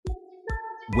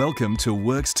Welcome to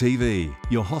Works TV,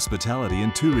 your hospitality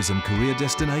and tourism career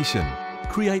destination.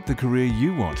 Create the career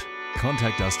you want.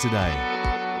 Contact us today.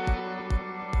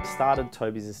 Started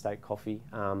Toby's Estate Coffee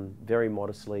very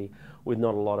modestly with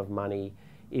not a lot of money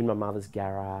in my mother's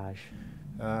garage.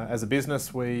 As a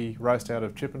business, we roast out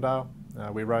of Chippendale,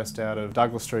 we roast out of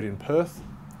Douglas Street in Perth,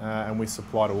 and we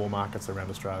supply to all markets around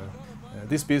Australia.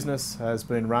 This business has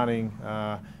been running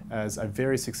as a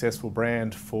very successful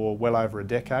brand for well over a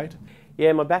decade.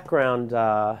 Yeah, my background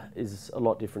is a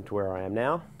lot different to where I am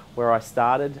now. Where I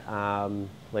started,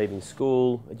 leaving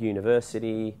school at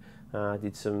university,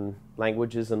 did some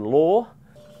languages and law.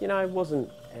 You know, I wasn't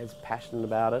as passionate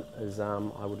about it as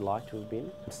I would like to have been.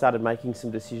 I started making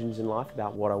some decisions in life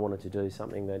about what I wanted to do,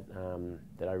 something that,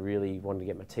 that I really wanted to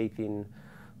get my teeth in,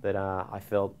 that I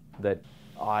felt that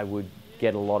I would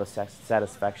get a lot of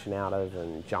satisfaction out of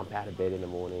and jump out of bed in the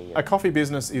morning. A coffee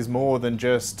business is more than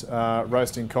just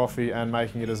roasting coffee and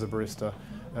making it as a barista.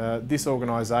 This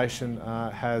organisation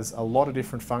has a lot of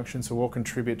different functions who all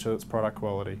contribute to its product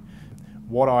quality.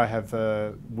 What I have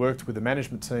worked with the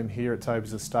management team here at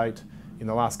Toby's Estate in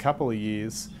the last couple of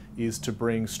years is to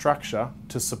bring structure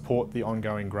to support the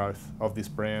ongoing growth of this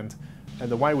brand. And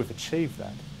the way we've achieved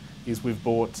that is we've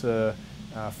brought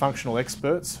functional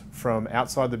experts from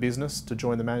outside the business to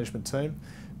join the management team.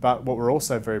 But what we're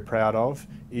also very proud of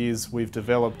is we've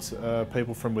developed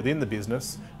people from within the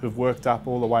business who've worked up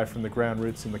all the way from the ground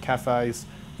roots in the cafes,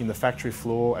 in the factory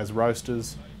floor as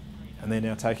roasters, and they're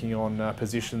now taking on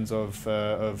positions of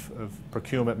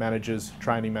procurement managers,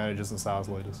 training managers and sales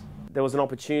leaders. There was an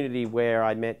opportunity where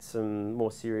I met some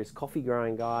more serious coffee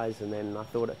growing guys, and then I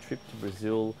thought a trip to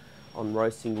Brazil on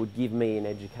roasting would give me an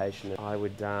education. I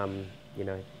would you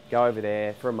know, go over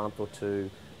there for a month or two.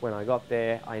 When I got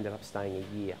there, I ended up staying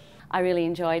a year. I really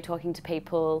enjoy talking to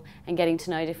people and getting to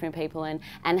know different people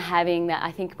and having that.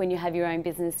 I think when you have your own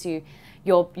business,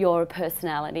 you're a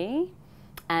personality,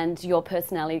 and your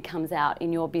personality comes out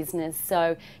in your business,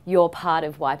 so you're part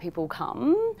of why people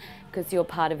come, because you're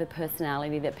part of a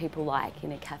personality that people like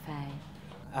in a cafe.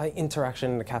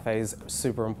 Interaction in the cafe is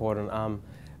super important.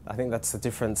 I think that's the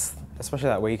difference, especially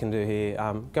that we can do here.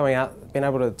 Going out, being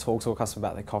able to talk to a customer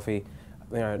about their coffee,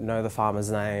 know the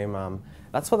farmer's name.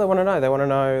 That's what they want to know. They want to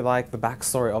know like the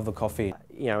backstory of the coffee.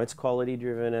 You know, it's quality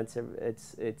driven. It's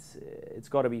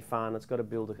got to be fun. It's got to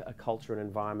build a culture and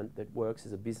environment that works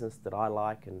as a business that I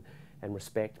like and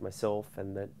respect myself,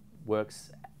 and that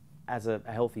works as a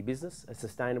healthy business, a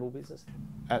sustainable business.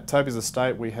 At Toby's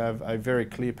Estate, we have a very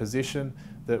clear position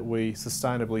that we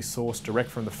sustainably source direct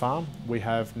from the farm. We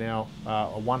have now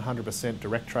a 100%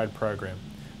 direct trade program.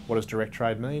 What does direct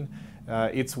trade mean?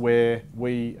 It's where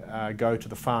we go to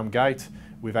the farm gate.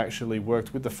 We've actually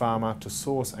worked with the farmer to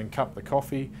source and cup the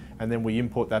coffee, and then we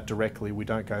import that directly. We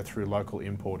don't go through local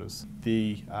importers.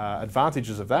 The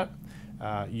advantages of that: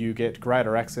 you get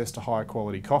greater access to higher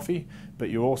quality coffee, but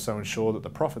you also ensure that the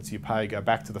profits you pay go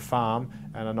back to the farm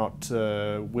and are not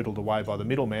whittled away by the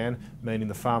middleman, meaning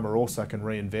the farmer also can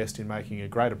reinvest in making a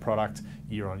greater product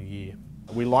year on year.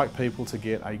 We like people to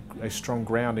get a strong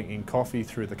grounding in coffee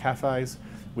through the cafes.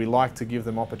 We like to give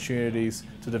them opportunities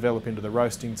to develop into the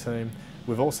roasting team.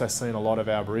 We've also seen a lot of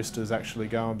our baristas actually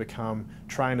go and become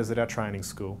trainers at our training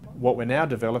school. What we're now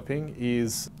developing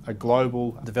is a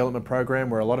global development program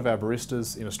where a lot of our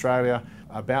baristas in Australia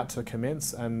are about to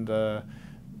commence, and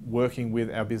working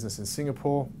with our business in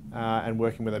Singapore and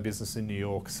working with our business in New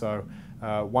York. So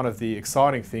one of the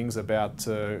exciting things about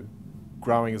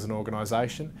growing as an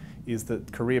organisation is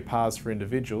that career paths for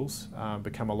individuals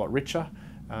become a lot richer,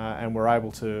 and we're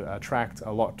able to attract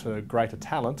a lot greater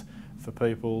talent for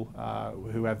people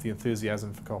who have the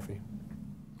enthusiasm for coffee.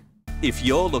 If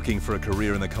you're looking for a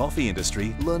career in the coffee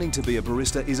industry, learning to be a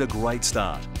barista is a great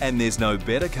start. And there's no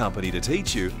better company to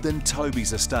teach you than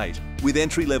Toby's Estate. With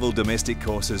entry-level domestic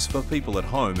courses for people at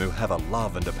home who have a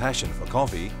love and a passion for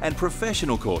coffee, and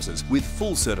professional courses with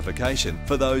full certification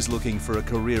for those looking for a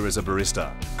career as a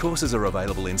barista. Courses are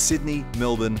available in Sydney,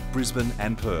 Melbourne, Brisbane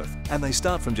and Perth, and they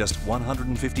start from just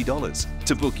 $150.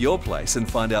 To book your place and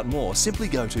find out more, simply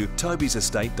go to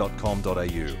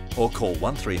tobysestate.com.au or call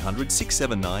 1300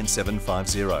 679 750.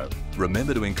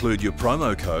 Remember to include your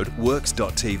promo code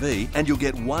WORKS.TV and you'll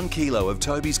get 1 kilo of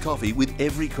Toby's coffee with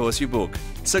every course you book.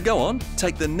 So go on,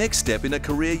 take the next step in a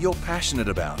career you're passionate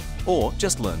about, or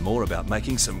just learn more about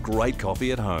making some great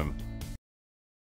coffee at home.